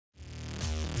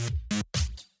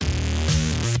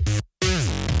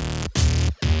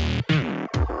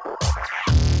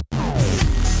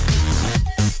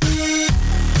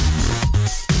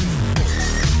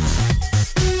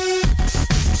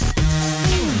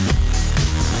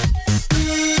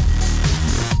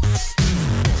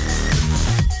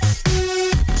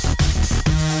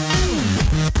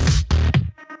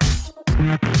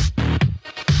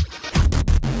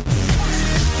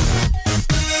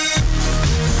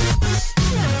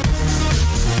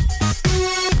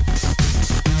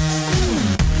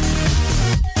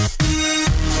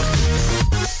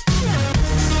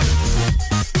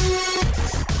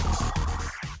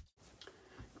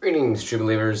True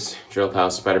Believers, Drill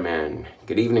Pal, Spider-Man.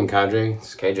 Good evening, Cadre.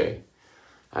 It's KJ.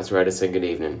 That's right, I said good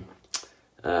evening.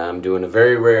 I'm doing a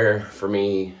very rare, for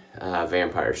me,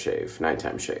 vampire shave,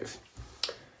 nighttime shave.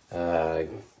 Got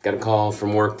a call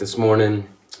from work this morning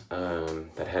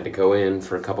that had to go in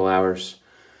for a couple hours.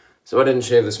 So I didn't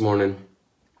shave this morning.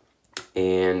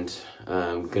 And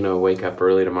I'm gonna wake up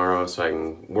early tomorrow so I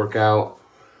can work out.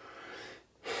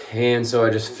 And so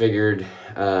I just figured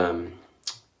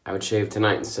I would shave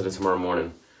tonight instead of tomorrow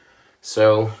morning.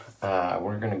 So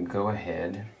we're gonna go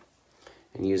ahead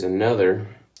and use another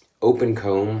open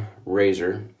comb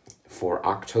razor for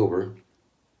October.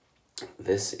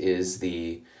 This is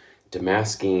the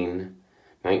Damaskeene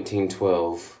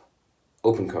 1912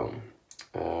 open comb,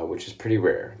 which is pretty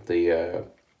rare. The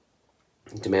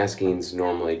Damaskenes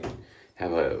normally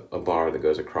have a bar that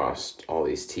goes across all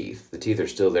these teeth. The teeth are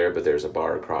still there, but there's a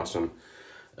bar across them.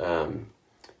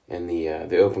 And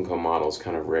the open comb model is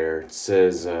kind of rare. It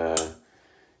says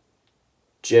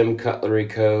Gem Cutlery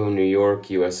Co., New York,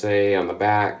 USA on the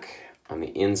back. On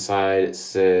the inside it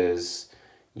says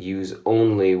use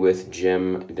only with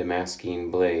Gem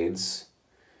Damaskeene blades.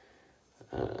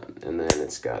 And then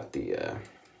it's got the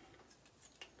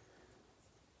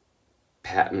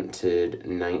patented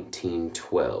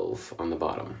 1912 on the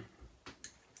bottom.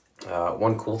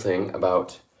 One cool thing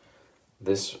about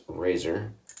this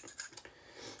razor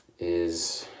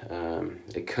is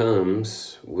it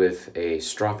comes with a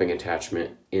stropping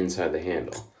attachment inside the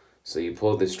handle. So you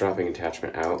pull the stropping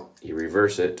attachment out, you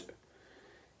reverse it,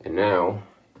 and now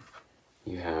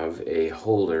you have a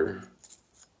holder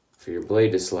for your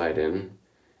blade to slide in,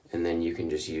 and then you can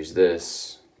just use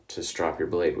this to strop your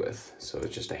blade with. So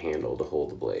it's just a handle to hold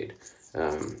the blade.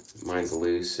 Mine's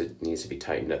loose, it needs to be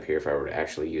tightened up here if I were to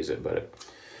actually use it, but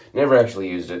never actually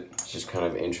used it. It's just kind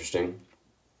of interesting.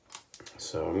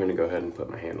 So I'm gonna go ahead and put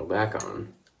my handle back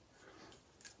on.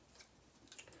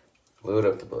 Load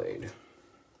up the blade.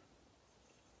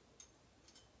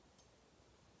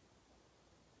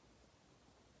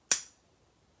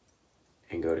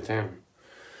 And go to town.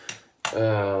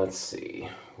 Let's see.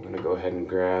 I'm gonna go ahead and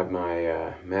grab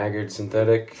my Maggard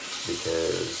synthetic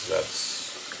because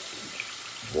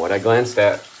that's what I glanced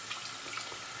at.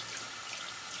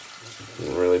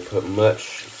 Didn't really put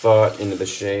much thought into the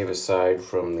shave aside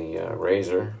from the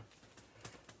razor.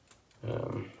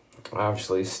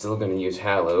 Obviously still gonna use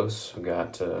Hallows. We've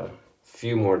got a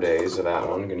few more days of that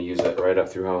one. I'm gonna use that right up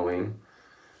through Halloween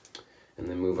and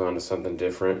then move on to something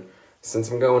different. Since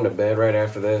I'm going to bed right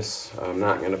after this, I'm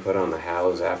not going to put on the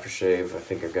Hallows aftershave. I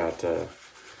think I've got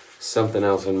something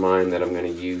else in mind that I'm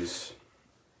going to use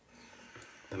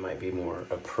that might be more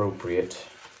appropriate,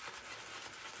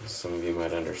 as some of you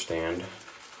might understand.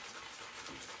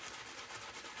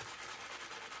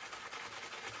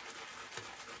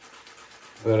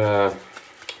 But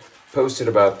posted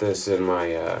about this in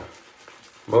my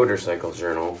motorcycle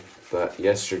journal, but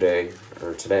yesterday,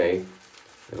 or today,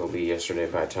 it'll be yesterday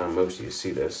by the time most of you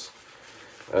see this.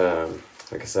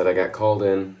 Like I said, I got called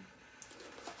in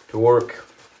to work,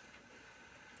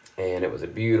 and it was a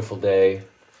beautiful day,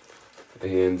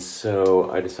 and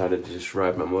so I decided to just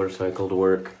ride my motorcycle to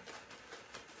work.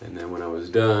 And then when I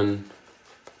was done,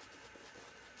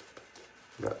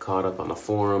 I got caught up on the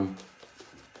forum,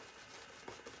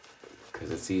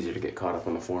 because it's easier to get caught up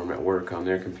on the forum at work on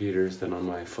their computers than on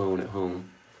my phone at home.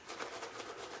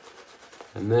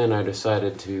 And then I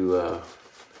decided to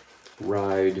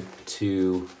ride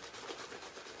to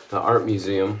the art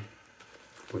museum,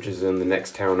 which is in the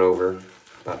next town over,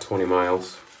 about 20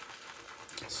 miles.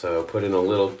 So put in a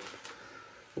little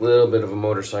bit of a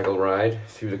motorcycle ride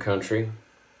through the country.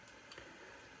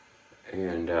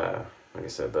 And like I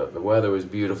said, the weather was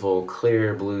beautiful,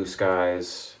 clear blue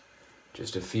skies,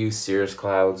 just a few cirrus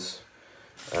clouds,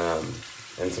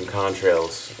 and some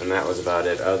contrails, and that was about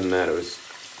it. Other than that, it was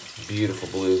beautiful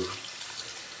blue.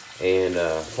 And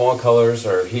fall colors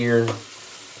are here.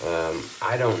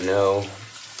 I don't know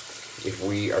if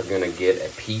we are gonna get a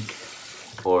peak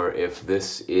or if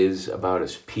this is about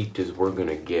as peaked as we're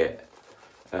gonna get.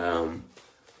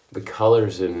 The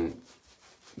colors in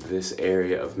this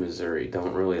area of Missouri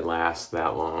don't really last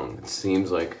that long. It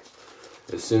seems like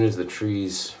as soon as the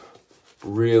trees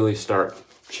really start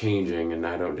changing, and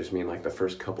I don't just mean like the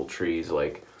first couple trees,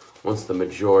 like once the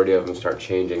majority of them start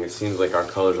changing, it seems like our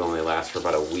colors only last for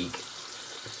about a week,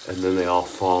 and then they all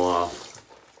fall off.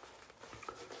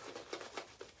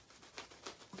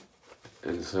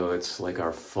 And so it's like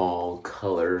our fall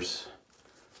colors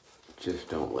just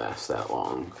don't last that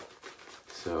long.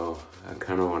 So I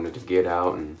kind of wanted to get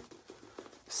out and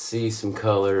see some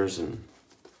colors and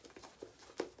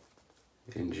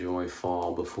enjoy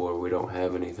fall before we don't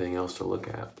have anything else to look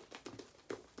at.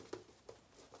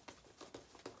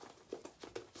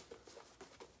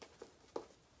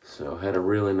 So had a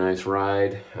really nice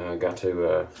ride. Got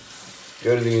to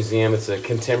go to the museum. It's a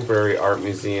contemporary art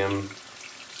museum.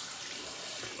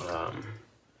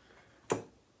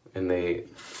 And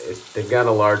they've got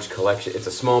a large collection. It's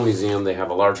a small museum. They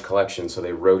have a large collection, so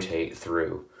they rotate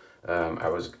through. I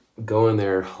was going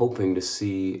there hoping to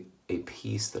see a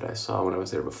piece that I saw when I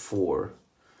was there before,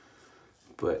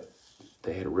 but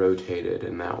they had rotated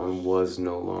and that one was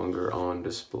no longer on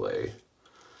display.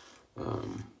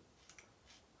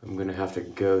 I'm gonna have to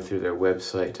go through their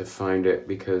website to find it,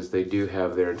 because they do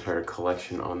have their entire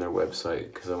collection on their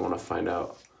website, because I want to find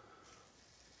out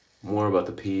more about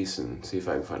the piece and see if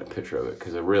I can find a picture of it,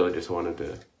 because I really just wanted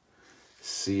to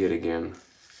see it again.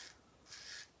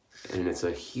 And it's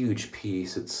a huge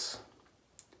piece. It's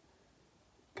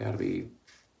gotta be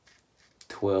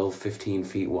 12, 15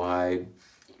 feet wide,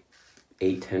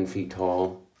 8, 10 feet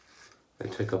tall. They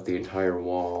took up the entire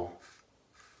wall.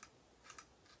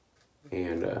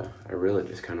 And I really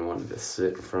just kind of wanted to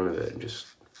sit in front of it and just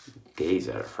gaze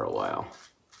at it for a while.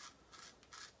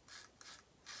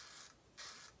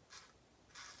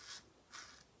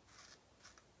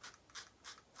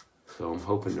 So I'm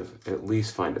hoping to at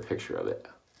least find a picture of it.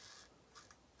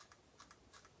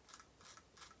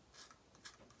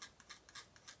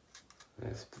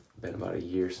 It's been about a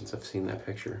year since I've seen that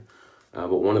picture.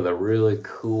 But one of the really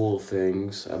cool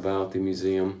things about the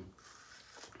museum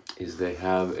is they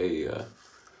have a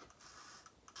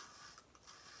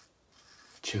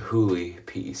Chihuly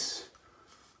piece,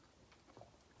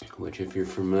 which, if you're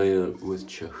familiar with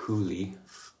Chihuly,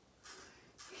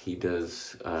 he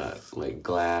does like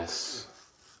glass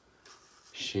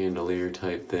chandelier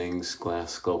type things,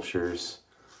 glass sculptures.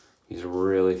 He's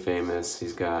really famous.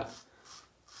 He's got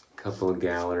a couple of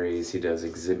galleries. He does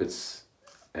exhibits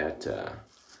at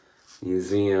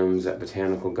museums, at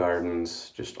botanical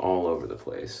gardens, just all over the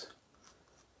place.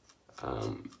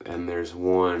 And there's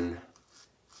one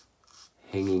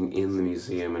hanging in the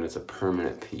museum, and it's a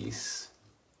permanent piece.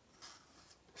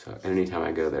 So anytime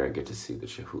I go there, I get to see the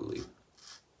Chihuly.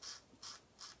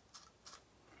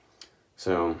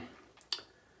 So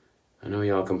I know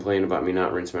y'all complain about me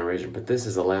not rinsing my razor, but this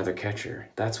is a lather catcher.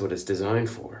 That's what it's designed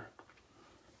for.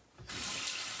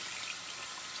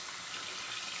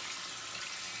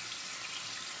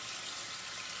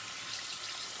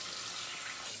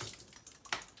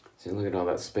 See, look at all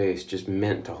that space, just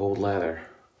meant to hold lather.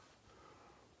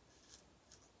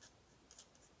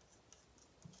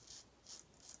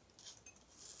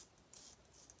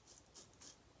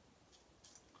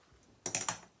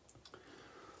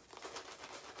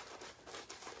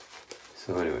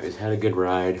 So anyways, had a good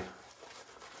ride.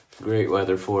 Great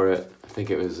weather for it. I think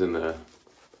it was in the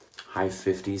high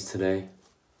 50s today.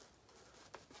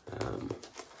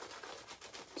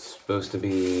 Supposed to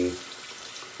be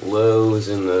lows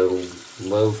in the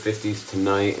low 50s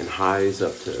tonight and highs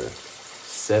up to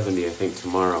 70, I think,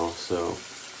 tomorrow. So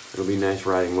it'll be nice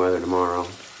riding weather tomorrow.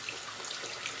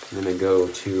 I'm gonna go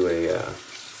to a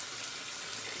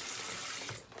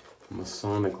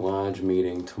Masonic Lodge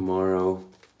meeting tomorrow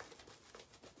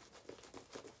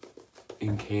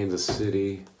in Kansas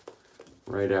City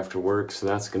right after work, so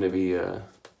that's gonna be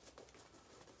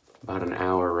about an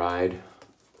hour ride.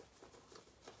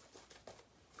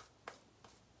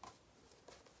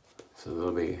 So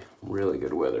there'll be really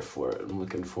good weather for it. I'm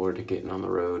looking forward to getting on the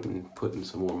road and putting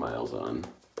some more miles on.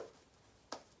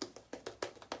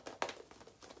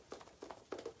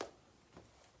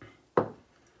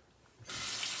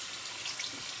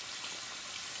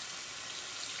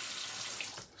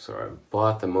 So I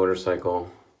bought the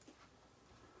motorcycle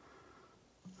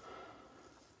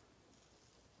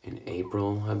in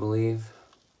April, I believe.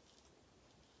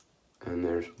 And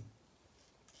there's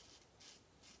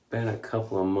been a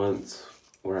couple of months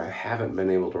where I haven't been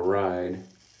able to ride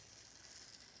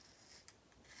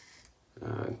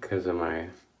because of my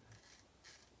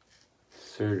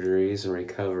surgeries and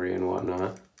recovery and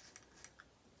whatnot.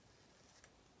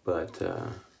 But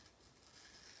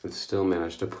I've still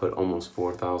managed to put almost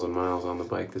 4,000 miles on the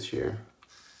bike this year.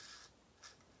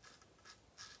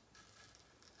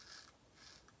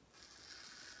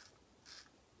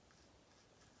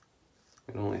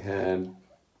 It only had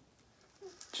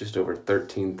just over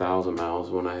 13,000 miles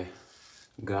when I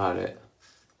got it.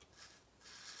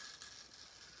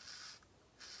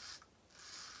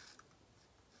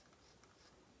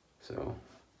 So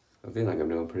I feel like I'm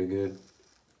doing pretty good.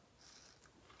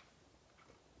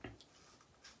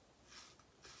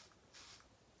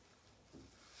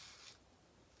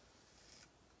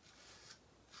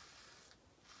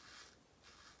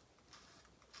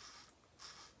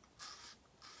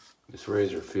 This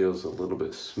razor feels a little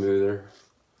bit smoother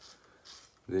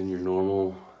than your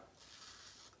normal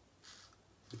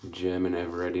Gem and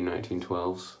Eveready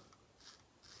 1912s.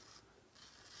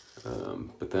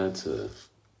 But that's a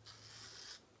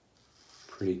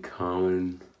pretty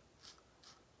common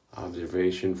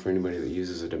observation for anybody that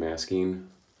uses a Damaskeene.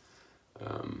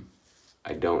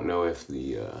 I don't know if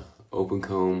the open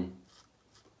comb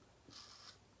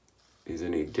is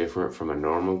any different from a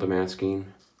normal Damaskeene.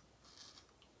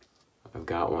 I've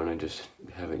got one, I just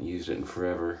haven't used it in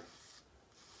forever.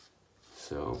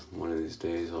 So one of these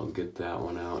days I'll get that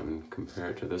one out and compare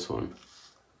it to this one.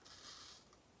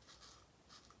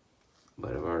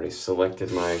 But I've already selected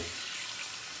my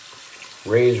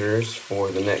razors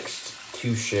for the next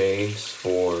 2 shaves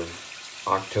for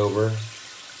October.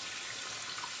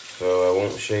 So I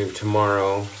won't shave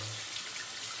tomorrow.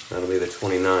 That'll be the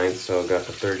 29th, so I've got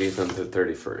the 30th and the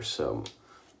 31st. So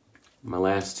my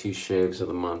last 2 shaves of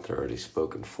the month are already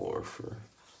spoken for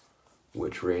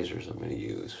which razors I'm going to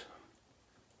use.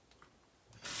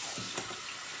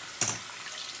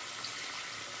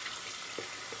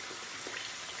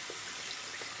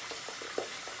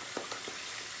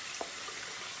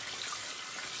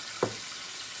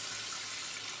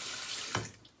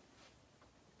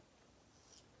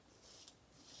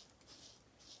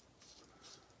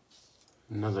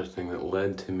 Another thing that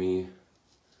led to me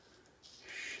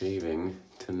shaving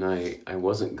tonight, I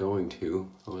wasn't going to,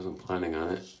 I wasn't planning on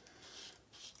it,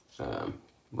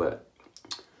 but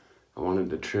I wanted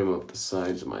to trim up the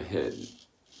sides of my head,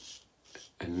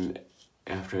 and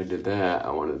after I did that,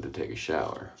 I wanted to take a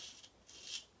shower.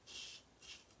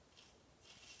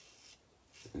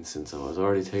 And since I was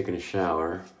already taking a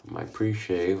shower, my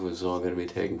pre-shave was all going to be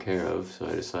taken care of, so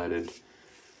I decided,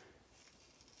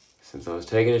 since I was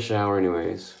taking a shower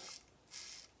anyways,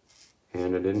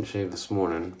 and I didn't shave this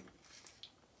morning,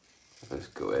 let's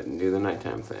go ahead and do the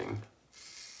nighttime thing.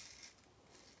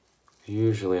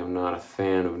 Usually I'm not a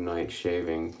fan of night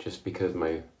shaving just because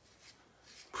my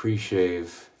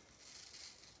pre-shave,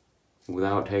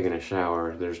 without taking a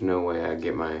shower, there's no way I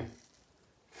get my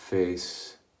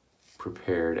face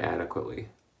prepared adequately.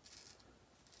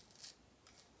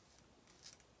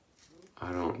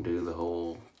 I don't do the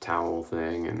whole towel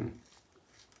thing, and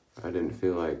I don't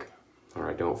feel like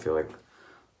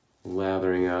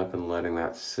lathering up and letting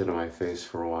that sit on my face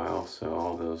for a while, so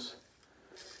all those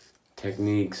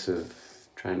techniques of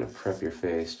trying to prep your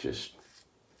face just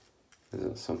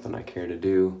isn't something I care to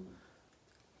do,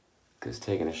 because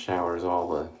taking a shower is all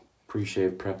the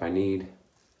pre-shave prep I need.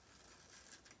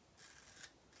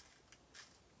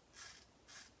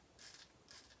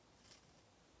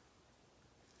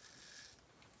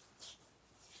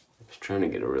 Just trying to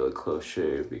get a really close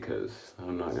shave because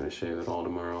I'm not going to shave it all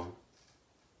tomorrow.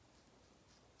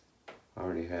 I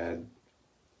already had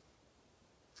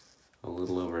a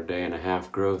little over a day and a half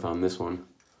growth on this one.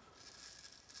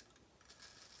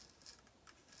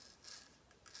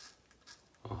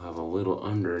 I'll have a little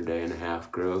under a day and a half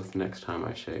growth next time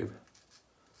I shave.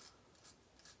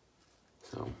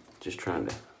 So just trying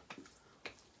to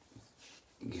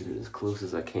get it as close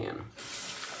as I can.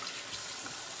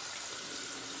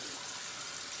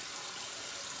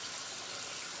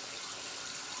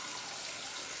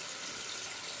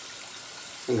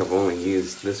 I think I've only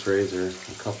used this razor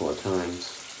a couple of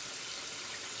times,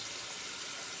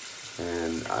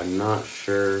 and I'm not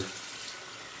sure,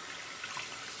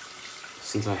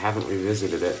 since I haven't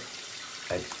revisited it,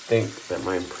 I think that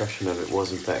my impression of it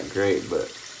wasn't that great,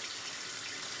 but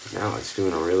now it's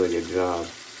doing a really good job.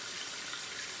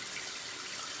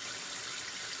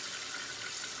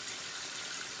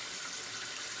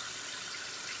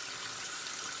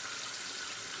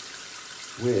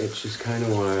 Which is kind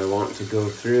of why I want to go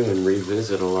through and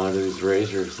revisit a lot of these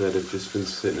razors that have just been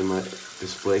sitting in my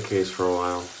display case for a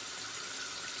while.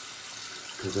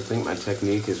 Because I think my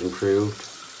technique has improved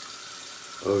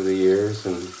over the years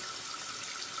and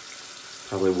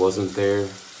probably wasn't there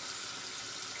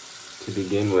to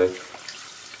begin with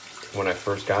when I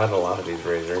first got a lot of these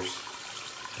razors.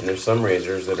 And there's some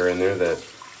razors that are in there that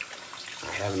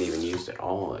I haven't even used at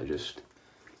all. I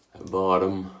bought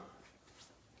them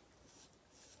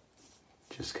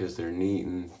just because they're neat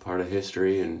and part of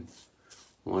history and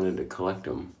wanted to collect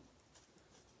them.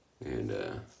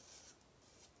 And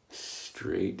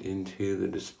straight into the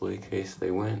display case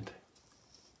they went.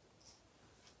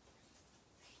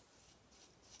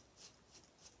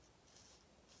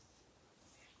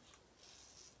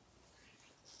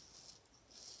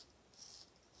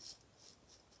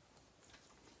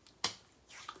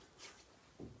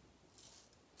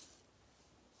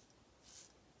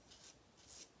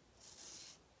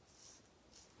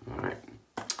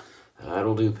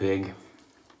 That'll do, pig.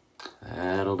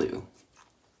 That'll do.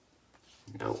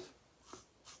 Nope.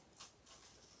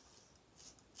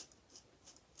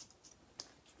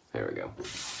 There we go.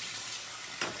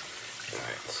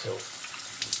 Alright, so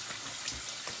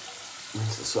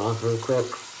rinse this off real quick.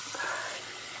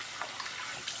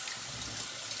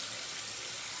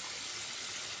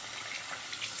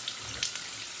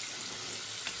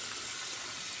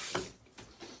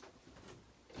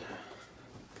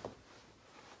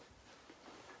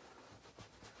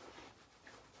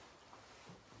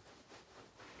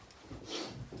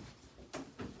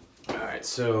 Alright,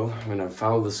 so I'm gonna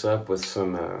follow this up with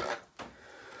some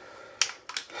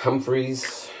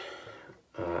Humphreys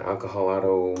Alcohol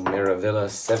Auto Maravilla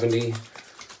 70.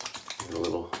 A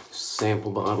little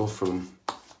sample bottle from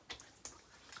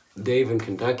Dave in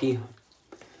Kentucky.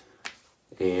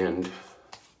 And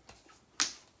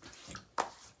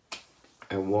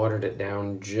I watered it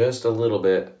down just a little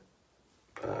bit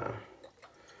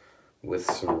with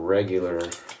some regular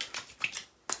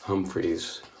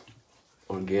Humphreys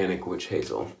organic witch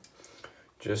hazel,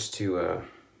 just to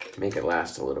make it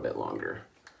last a little bit longer,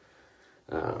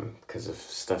 because the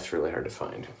stuff's really hard to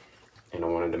find. And I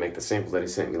wanted to make the sample that he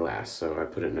sent me last, so I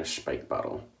put it in a spike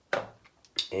bottle.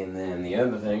 And then the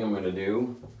other thing I'm going to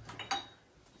do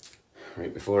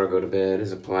right before I go to bed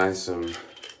is apply some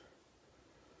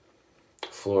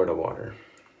Florida water,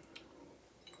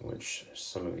 which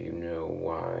some of you know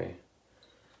why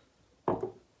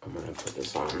I'm going to put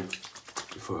this on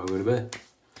before I go to bed.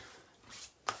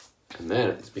 And that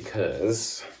is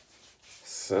because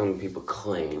some people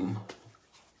claim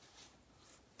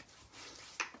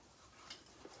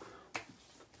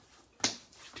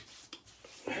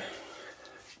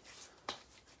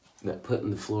that putting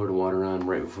the Florida water on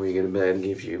right before you go to bed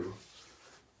gives you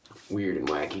weird and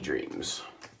wacky dreams.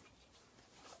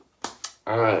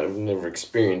 I've never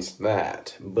experienced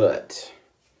that, but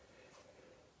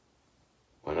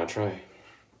why not try?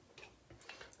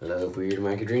 I love weird and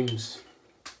wacky dreams.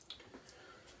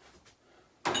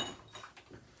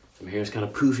 My hair's kind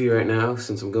of poofy right now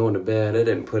since I'm going to bed. I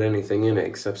didn't put anything in it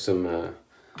except some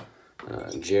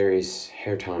Jerry's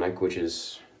hair tonic, which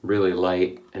is really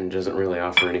light and doesn't really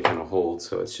offer any kind of hold,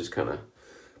 so it's just kind of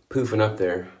poofing up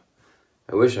there.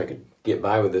 I wish I could get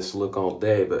by with this look all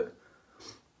day, but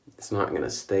it's not going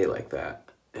to stay like that,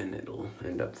 and it'll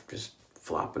end up just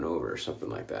flopping over or something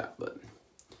like that. But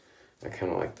I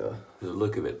kind of like the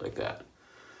look of it like that.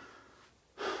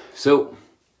 So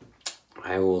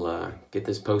I will get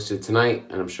this posted tonight,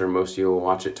 and I'm sure most of you will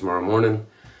watch it tomorrow morning.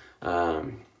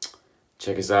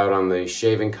 Check us out on the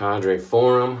Shaving Cadre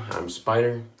forum. I'm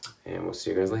Spider, and we'll see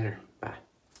you guys later.